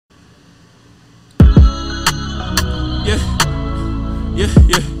Yeah, yeah,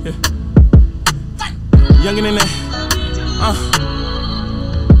 yeah, yeah. Youngin' in that,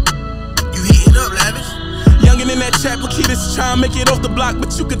 You heating up, Lavish? youngin' in that trap, Lakitas tryna make it off the block,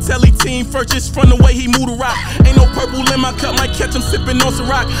 but you could tell he team first just from the way he move the rock. Ain't no purple in my cup, might catch him sippin' on some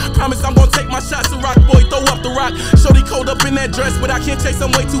rock. Promise I'm gon' take my shots, a rock boy, throw up the rock. Shorty cold up in that dress, but I can't chase,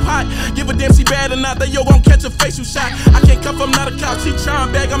 I'm way too hot. Give a damn she bad or not, that yo gon' catch a facial shot. I can't cuff, I'm not a cop, she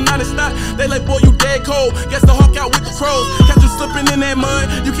tryin' bag, I'm not a stock. They like, boy, you dead cold, guess the hawk out with the crows. Catch you slippin' in that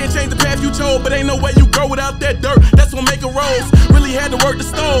mud, you can't change the path you chose, but ain't no way you grow without that dirt, that's what make a rose. Really had to work the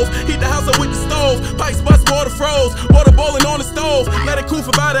stove, heat the house up with the stove. Pipes bust, water froze, water boiling on the stove. Let it cool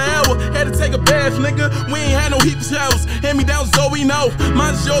for about an hour, had to take a bath, nigga. We ain't had no heat showers, hand me down so we know.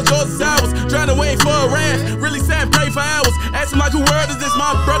 Mine's yours, yours is ours, trying to wait for a raft. Really sat and prayed for hours, asked him like, who word is this?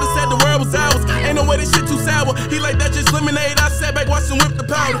 My brother said the word was ours. Ain't no way this shit too sour, he like that just lemonade. I sat back, watched him whip the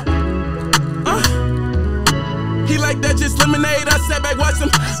powder. He like that just lemonade, I sat back, watched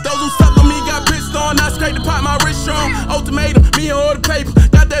him. Those who suck on me got pissed on, I scraped the pot, my wrist strong. Ultimatum, me and all the paper,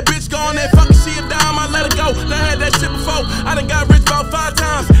 got that bitch gone, that fucking shit down, I let her go. Done had that shit before, I done got rich about 5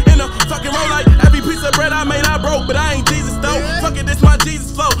 times. In a fucking roll like every piece of bread I made, I broke, but I ain't Jesus though. Fuck it, this my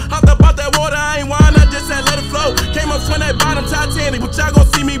Jesus flow. Hopped up out that water, I ain't wine, I just had let it flow. Came up from that bottom Titanic, but y'all gon'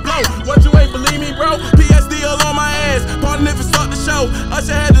 see me blow. What, you ain't believe me, bro? PSD all on my ass, pardon if it start the show.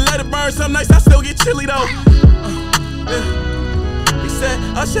 Usher had to let it burn, some nights I still get chilly though. He said,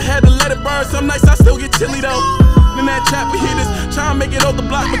 Usher had to let it burn, some nights I still get chilly though. Then that trapper hit us, tryna make it off the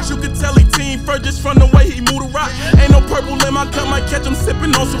block, but you could tell he team first just from the way he move the rock. Ain't no purple in my cup, might catch him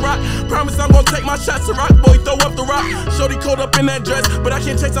sippin' on some rock. Promise I'm gon' take my shots, a rock boy, throw up the rock. Shorty cold up in that dress, but I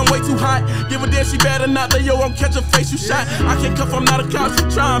can't chase, I'm way too hot. Give a damn she bad or not, that yo gon' catch a face you shot. I can't cuff, I'm not a cop, she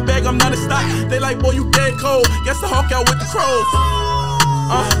tryin' bag, I'm not a stock. They like, boy, you dead cold, guess the hawk out with the crows.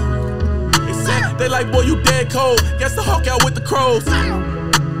 They like, boy, you dead cold, guess the hawk out with the crows.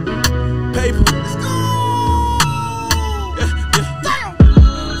 Paper.